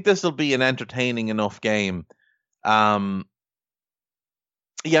this will be an entertaining enough game. I'm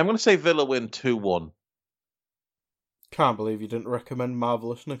going to say Villa win 2-1. Can't believe you didn't recommend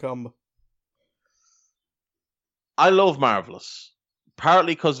Marvellous Nakamba. I love Marvellous.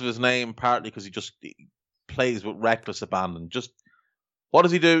 Partly because of his name, partly because he plays with reckless abandon. Just, what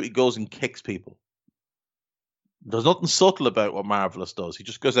does he do? He goes and kicks people. There's nothing subtle about what Marvellous does. He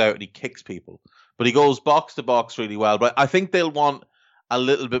just goes out and he kicks people. But he goes box to box really well. But I think they'll want a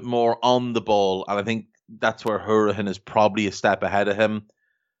little bit more on the ball. And I think that's where Hourihane is probably a step ahead of him.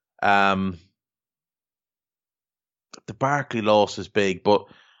 The Barkley loss is big. But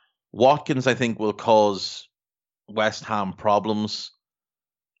Watkins, I think, will cause West Ham problems.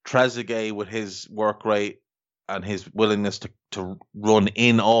 Trezeguet, with his work rate and his willingness to run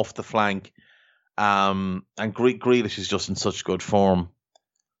in off the flank. And Grealish is just in such good form.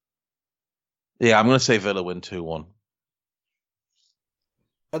 Yeah, I'm going to say Villa win 2-1.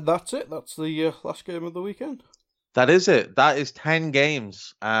 And that's it. That's the last game of the weekend. That is it. That is 10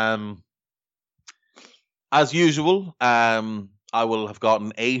 games. As usual, I will have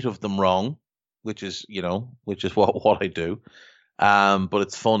gotten 8 of them wrong, which is what I do. But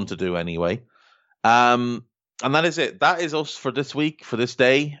it's fun to do anyway. And that is it. That is us for this week, for this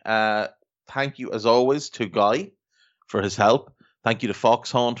day. Thank you, as always, to Guy for his help. Thank you to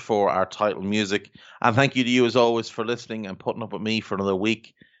Foxhunt for our title music. And thank you to you, as always, for listening and putting up with me for another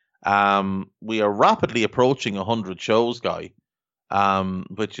week. We are rapidly approaching 100 shows, Guy,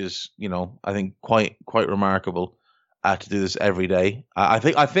 which is, I think quite remarkable to do this every day. I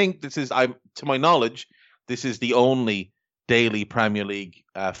think this is, to my knowledge, this is the only daily Premier League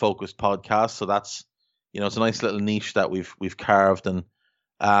focused podcast. So that's, it's a nice little niche that we've carved, and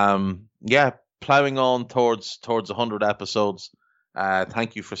plowing on towards 100 episodes.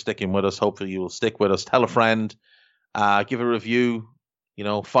 Thank you for sticking with us. Hopefully you will stick with us. Tell a friend, give a review.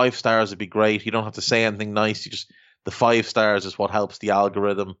 5 stars would be great. You don't have to say anything nice. The 5 stars is what helps the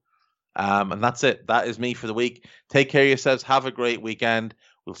algorithm. And that's it. That is me for the week. Take care of yourselves. Have a great weekend.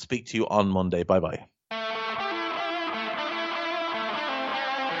 We'll speak to you on Monday. Bye-bye.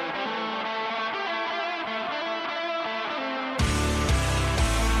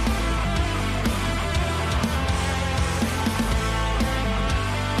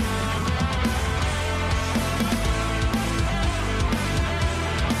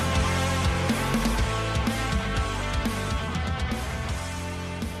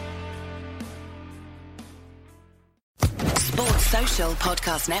 Social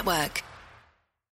Podcast Network.